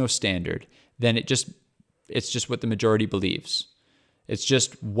there is no standard, then it's just what the majority believes. It's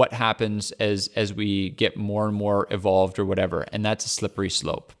just what happens as we get more and more evolved or whatever. And that's a slippery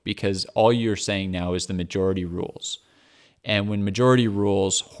slope, because all you're saying now is the majority rules. And when majority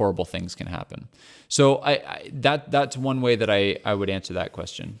rules, horrible things can happen. So that's one way that I would answer that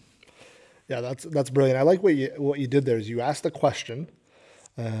question. Yeah, that's brilliant. I like what you did there is you asked a question.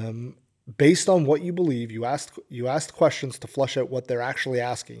 Based on what you believe, you asked questions to flush out what they're actually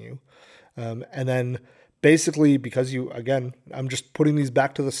asking you. And then basically, because I'm just putting these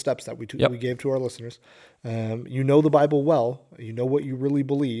back to the steps that we gave to our listeners. You know the Bible well, you know what you really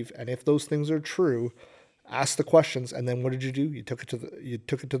believe. And if those things are true, ask the questions. And then what did you do? You took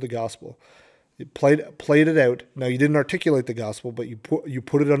it to the gospel. You played it out. Now you didn't articulate the gospel, but you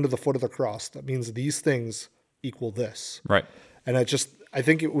put it under the foot of the cross. That means these things equal this. Right. And I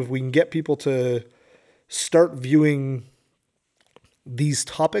think if we can get people to start viewing these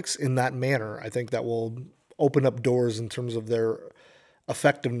topics in that manner, I think that will open up doors in terms of their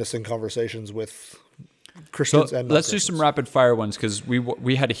effectiveness in conversations with Christians and let's do some rapid fire ones, because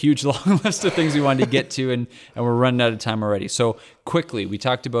we had a huge long list of things we wanted to get to, and we're running out of time already. So quickly, we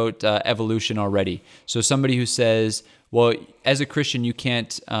talked about evolution already. So somebody who says, well, as a Christian, you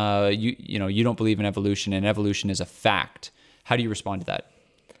can't, you don't believe in evolution, and evolution is a fact. How do you respond to that?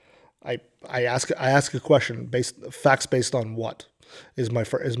 I ask a question facts based on what is my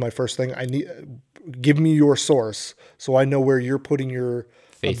first thing. I need, give me your source so I know where you're putting your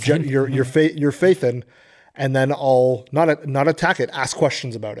faith your faith in, and then I'll not attack it, ask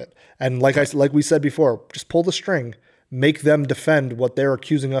questions about it. And like we said before, just pull the string, make them defend what they're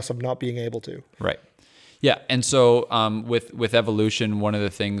accusing us of not being able to. Right. Yeah, and so with evolution, one of the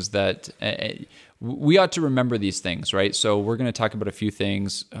things that we ought to remember these things, right? So we're going to talk about a few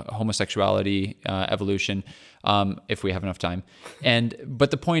things: homosexuality, evolution, if we have enough time.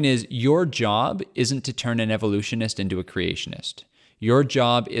 But the point is, your job isn't to turn an evolutionist into a creationist. Your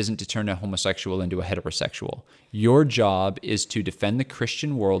job isn't to turn a homosexual into a heterosexual. Your job is to defend the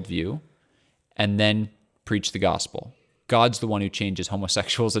Christian worldview and then preach the gospel. God's the one who changes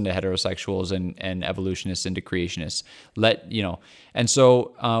homosexuals into heterosexuals and evolutionists into creationists. And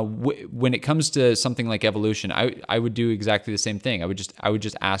so when it comes to something like evolution, I would do exactly the same thing. I would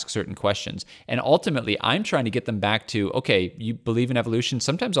just ask certain questions. And ultimately, I'm trying to get them back to, okay, you believe in evolution?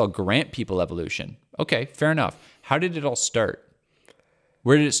 Sometimes I'll grant people evolution. Okay, fair enough. How did it all start?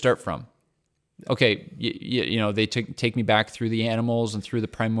 Where did it start from? Okay, they take me back through the animals and through the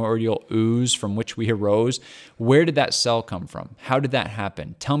primordial ooze from which we arose. Where did that cell come from? How did that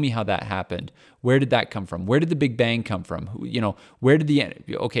happen? Tell me how that happened. Where did that come from? Where did the Big Bang come from? Where did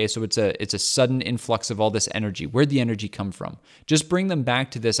so it's a sudden influx of all this energy. Where did the energy come from? Just bring them back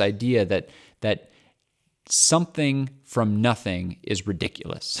to this idea that something from nothing is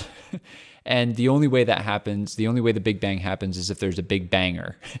ridiculous. And the only way that happens, the only way the Big Bang happens, is if there's a Big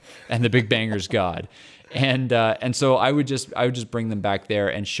Banger, and the Big Banger's God. And so I would just bring them back there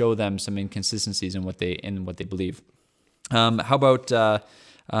and show them some inconsistencies in what they believe. How about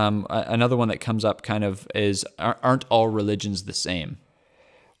another one that comes up kind of is, aren't all religions the same?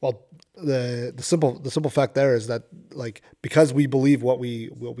 Well, the simple fact there is that, like, because we believe what we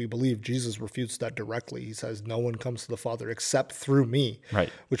believe, Jesus refutes that directly. He says, "No one comes to the Father except through me."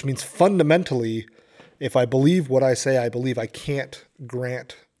 Right. Which means fundamentally, if I believe what I say I believe, I can't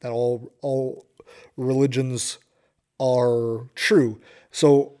grant that all religions are true.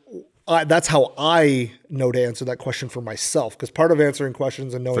 So that's how I know to answer that question for myself. Because part of answering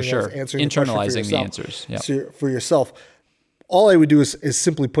questions and knowing For sure. is answering Internalizing the the question answers. for yourself. For yourself. All I would do is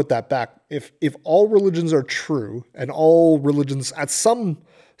simply put that back. If all religions are true, and all religions at some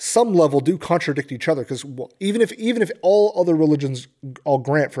level do contradict each other, because even if all other religions, I'll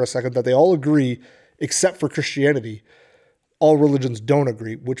grant for a second that they all agree, except for Christianity, all religions don't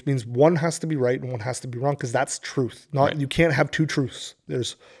agree, which means one has to be right and one has to be wrong, because that's truth. You can't have two truths.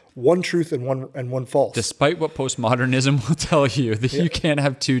 There's one truth and one false. Despite what postmodernism will tell you, that you can't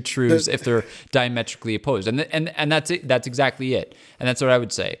have two truths if they're diametrically opposed. And that's it. That's exactly it. And that's what I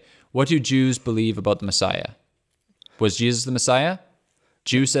would say. What do Jews believe about the Messiah? Was Jesus the Messiah?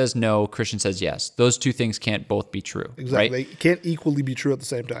 Jew says no, Christian says yes. Those two things can't both be true. Exactly. Right? They can't equally be true at the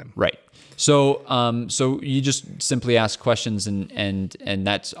same time. Right. So you just simply ask questions, and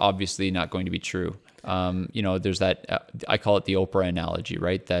that's obviously not going to be true. There's that, I call it the Oprah analogy,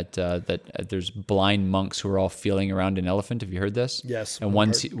 right? That there's blind monks who are all feeling around an elephant. Have you heard this? Yes. And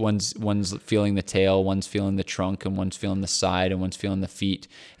one's feeling the tail, one's feeling the trunk, and one's feeling the side, and one's feeling the feet,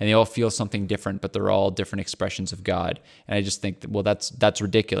 and they all feel something different, but they're all different expressions of God. And I just think that, well, that's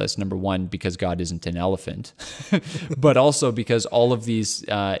ridiculous. Number one, because God isn't an elephant, but also because all of these,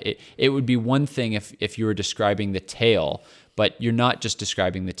 it would be one thing if you were describing the tail, but you're not just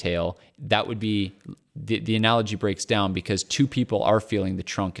describing the tail. That would be, the analogy breaks down, because two people are feeling the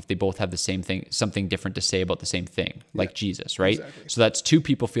trunk if they both have the same thing, something different to say about the same thing, like Jesus, right? Exactly. So that's two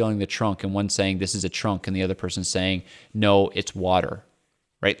people feeling the trunk, and one saying this is a trunk, and the other person saying, no, it's water,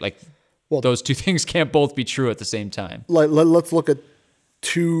 right? Like, those two things can't both be true at the same time. Let's look at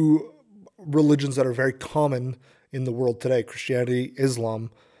two religions that are very common in the world today, Christianity,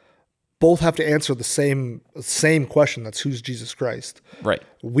 Islam. Both have to answer the same question. That's, who's Jesus Christ? Right.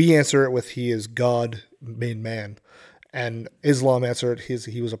 We answer it with, he is God made man. And Islam answer it,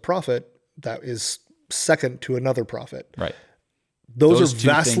 he was a prophet that is second to another prophet. Right. Those are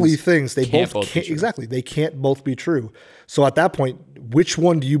vastly things. They can't both be can't, true. exactly. They can't both be true. So at that point, which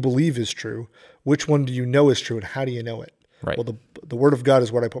one do you believe is true? Which one do you know is true? And how do you know it? Right. Well, the word of God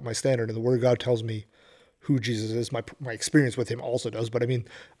is what I put my standard, and the word of God tells me who Jesus is. My experience with him also does, but I mean,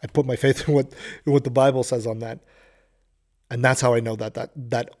 I put my faith in what the Bible says on that. And that's how I know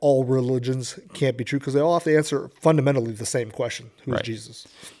that all religions can't be true, because they all have to answer fundamentally the same question: who's Right. Jesus?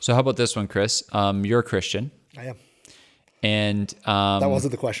 So how about this one, Chris? You're a Christian. I am. And That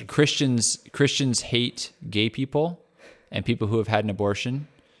wasn't the question. Christians hate gay people and people who have had an abortion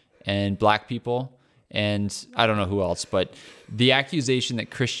and black people, and I don't know who else, but the accusation that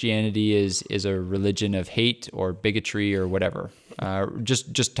Christianity is a religion of hate or bigotry or whatever.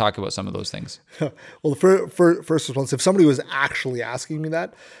 Just talk about some of those things. Well, the first response, if somebody was actually asking me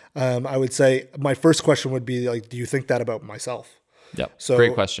that, I would say my first question would be like, do you think that about myself? Yep. So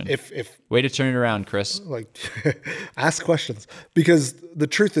Great question. If Way to turn it around, Chris. like ask questions, because the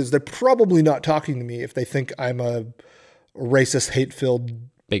truth is they're probably not talking to me if they think I'm a racist, hate-filled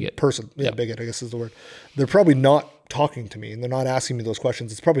Bigot. person. Yeah, bigot, I guess is the word. They're probably not talking to me, and they're not asking me those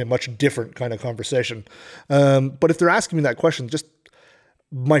questions. It's probably a much different kind of conversation. But if they're asking me that question, just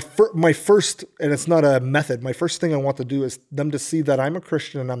my first, and it's not a method, my first thing I want to do is them to see that I'm a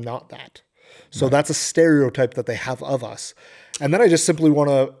Christian and I'm not that. So that's a stereotype that they have of us. And then I just simply want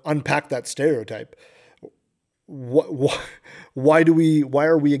to unpack that stereotype. Why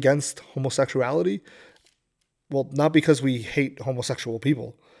are we against homosexuality? Well, not because we hate homosexual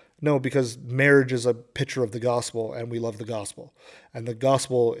people. No, because marriage is a picture of the gospel, and we love the gospel. And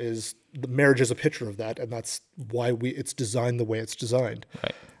the marriage is a picture of that, and that's why it's designed the way it's designed.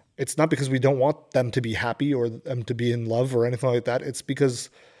 Right. It's not because we don't want them to be happy or them to be in love or anything like that. It's because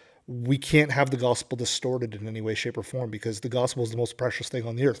we can't have the gospel distorted in any way, shape, or form, because the gospel is the most precious thing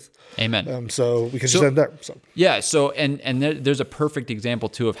on the earth. Amen. So we can just end there. So. Yeah. So, and there's a perfect example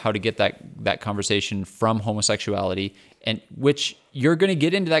too of how to get that conversation from homosexuality, and which you're going to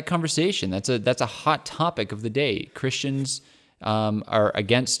get into that conversation. That's a hot topic of the day. Christians are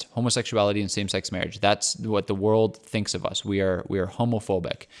against homosexuality and same-sex marriage. That's what the world thinks of us. We are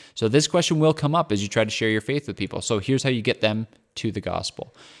homophobic. So this question will come up as you try to share your faith with people. So here's how you get them to the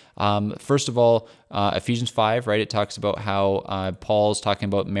gospel. First of all, Ephesians 5, right? It talks about how Paul's talking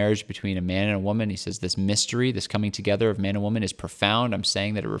about marriage between a man and a woman. He says this mystery, this coming together of man and woman is profound. I'm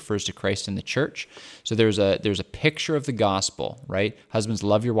saying that it refers to Christ and the church. So there's a picture of the gospel, right? Husbands,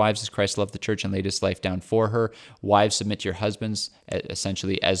 love your wives as Christ loved the church and laid his life down for her. Wives, submit to your husbands,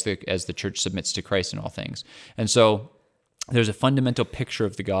 essentially as the church submits to Christ in all things. And so there's a fundamental picture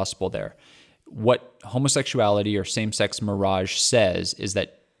of the gospel there. What homosexuality or same-sex mirage says is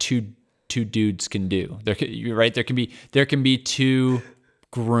that two dudes can do. You're right. There can be two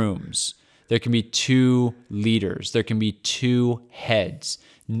grooms. There can be two leaders. There can be two heads.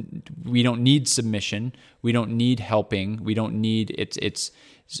 We don't need submission. We don't need helping. We don't need it's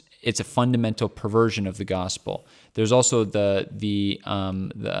a fundamental perversion of the gospel. There's also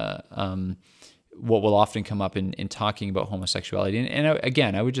what will often come up in talking about homosexuality. And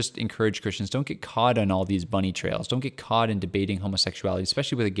again, I would just encourage Christians, don't get caught on all these bunny trails. Don't get caught in debating homosexuality,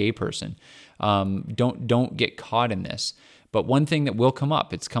 especially with a gay person. Don't get caught in this. But one thing that will come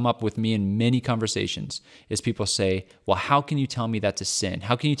up, it's come up with me in many conversations, is people say, well, how can you tell me that's a sin?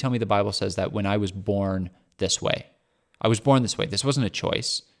 How can you tell me the Bible says that when I was born this way? I was born this way. This wasn't a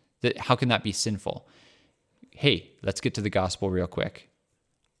choice. How can that be sinful? Hey, let's get to the gospel real quick.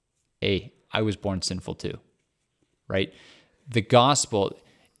 I was born sinful too, right? The gospel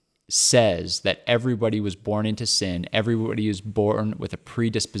says that everybody was born into sin. Everybody is born with a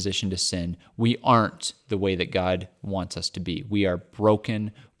predisposition to sin. We aren't the way that God wants us to be. We are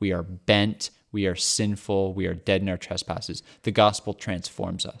broken. We are bent. We are sinful. We are dead in our trespasses. The gospel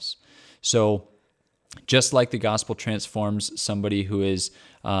transforms us. So just like the gospel transforms somebody who is,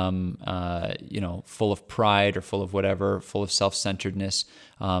 full of pride or full of whatever, full of self-centeredness,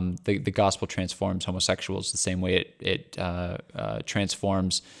 the gospel transforms homosexuals the same way it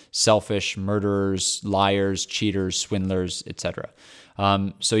transforms selfish murderers, liars, cheaters, swindlers, etc.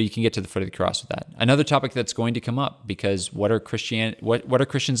 So you can get to the foot of the cross with that. Another topic that's going to come up, because what are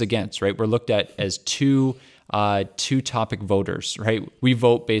Christians against, right? We're looked at as two topic voters, right? We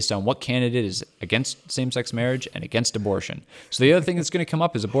vote based on what candidate is against same-sex marriage and against abortion. So the other thing that's going to come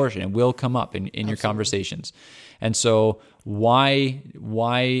up is abortion. It will come up in your conversations. And so why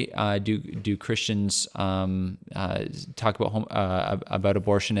do Christians talk about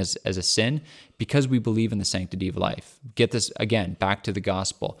abortion as a sin? Because we believe in the sanctity of life. Get this again back to the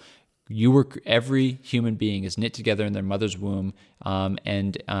gospel. Every human being is knit together in their mother's womb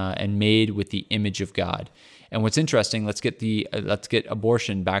and made with the image of God. And what's interesting, let's get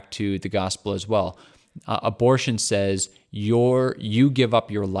abortion back to the gospel as well. Abortion says you give up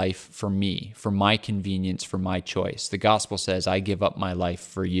your life for me, for my convenience, for my choice. The gospel says I give up my life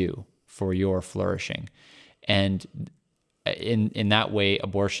for you, for your flourishing. And in that way,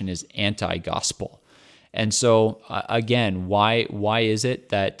 abortion is anti-gospel. And so again, why is it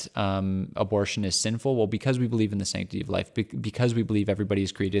that abortion is sinful? Well, because we believe in the sanctity of life, because we believe everybody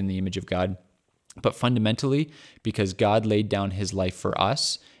is created in the image of God, but fundamentally because God laid down his life for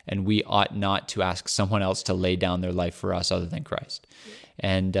us, and we ought not to ask someone else to lay down their life for us other than Christ.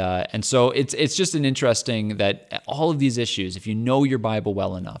 And so it's just an interesting that all of these issues, if you know your Bible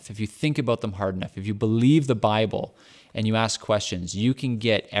well enough, if you think about them hard enough, if you believe the Bible and you ask questions, you can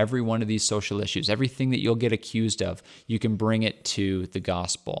get every one of these social issues, everything that you'll get accused of, you can bring it to the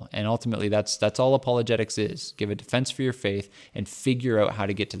gospel. And ultimately, that's all apologetics is. Give a defense for your faith and figure out how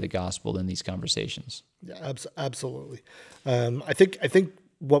to get to the gospel in these conversations. Yeah, absolutely. I think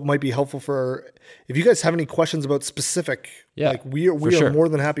what might be helpful if you guys have any questions about specific, we are more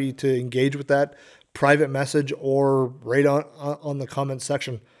than happy to engage with that, private message or right on the comment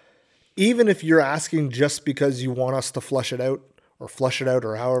section. Even if you're asking just because you want us to flush it out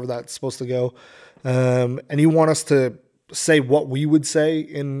or however that's supposed to go, and you want us to say what we would say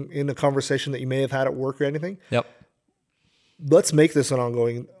in a conversation that you may have had at work or anything. Yep. Let's make this an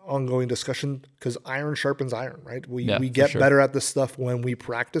ongoing discussion, because iron sharpens iron, right? We get better at this stuff when we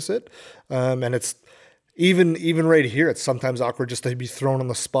practice it. And it's even right here, it's sometimes awkward just to be thrown on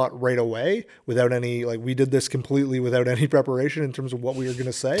the spot right away without any, we did this completely without any preparation in terms of what we were going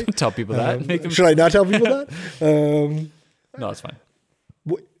to say. Don't tell people that. Should I not tell people that? No, it's fine.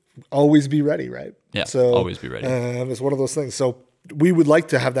 Always be ready, right? Yeah, so, always be ready. It's one of those things. So we would like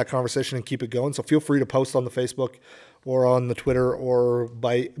to have that conversation and keep it going. So feel free to post on the Facebook or on the Twitter or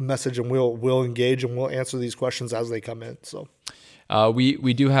by message, and we'll engage and we'll answer these questions as they come in. So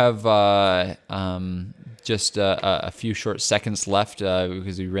we do have just a few short seconds left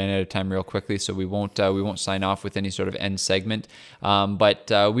because we ran out of time real quickly, so we won't sign off with any sort of end segment.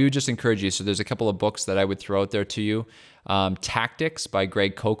 But we would just encourage you. So there's a couple of books that I would throw out there to you. Tactics by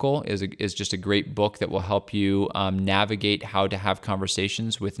Greg Koukl is just a great book that will help you navigate how to have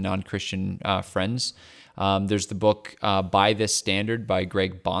conversations with non-Christian friends. There's the book By This Standard by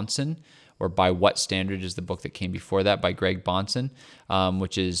Greg Bahnsen, or By What Standard is the book that came before that by Greg Bahnsen,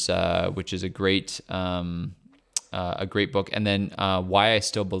 which is a great book. And then Why I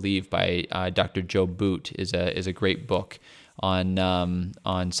Still Believe by Dr. Joe Boot is a great book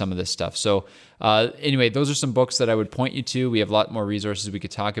on some of this stuff. So anyway, those are some books that I would point you to. We have a lot more resources we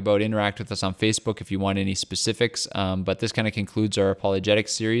could talk about. Interact with us on Facebook if you want any specifics. But this kind of concludes our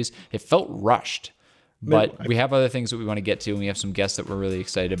apologetics series. It felt rushed, but we have other things that we want to get to, and we have some guests that we're really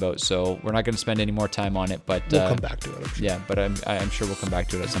excited about. So we're not going to spend any more time on it, but we'll come back to it. I'm sure. Yeah, but I'm sure we'll come back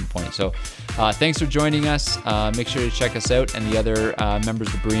to it at some point. So thanks for joining us. Make sure to check us out and the other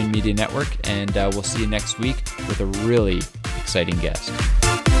members of the Berean Media Network, and we'll see you next week with a really exciting guest.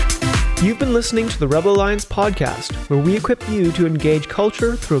 You've been listening to the Rebel Alliance podcast, where we equip you to engage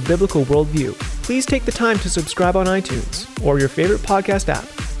culture through a biblical worldview. Please take the time to subscribe on iTunes or your favorite podcast app.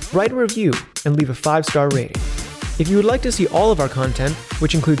 Write a review and leave a 5-star rating. If you would like to see all of our content,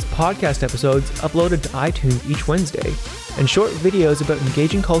 which includes podcast episodes uploaded to iTunes each Wednesday, and short videos about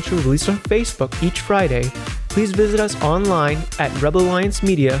engaging culture released on Facebook each Friday, please visit us online at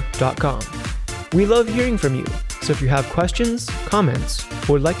rebelalliancemedia.com. We love hearing from you, so if you have questions, comments,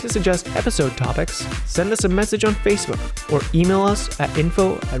 or would like to suggest episode topics, send us a message on Facebook or email us at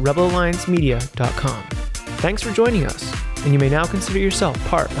info@rebelalliancemedia.com. Thanks for joining us, and you may now consider yourself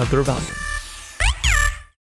part of the rebellion.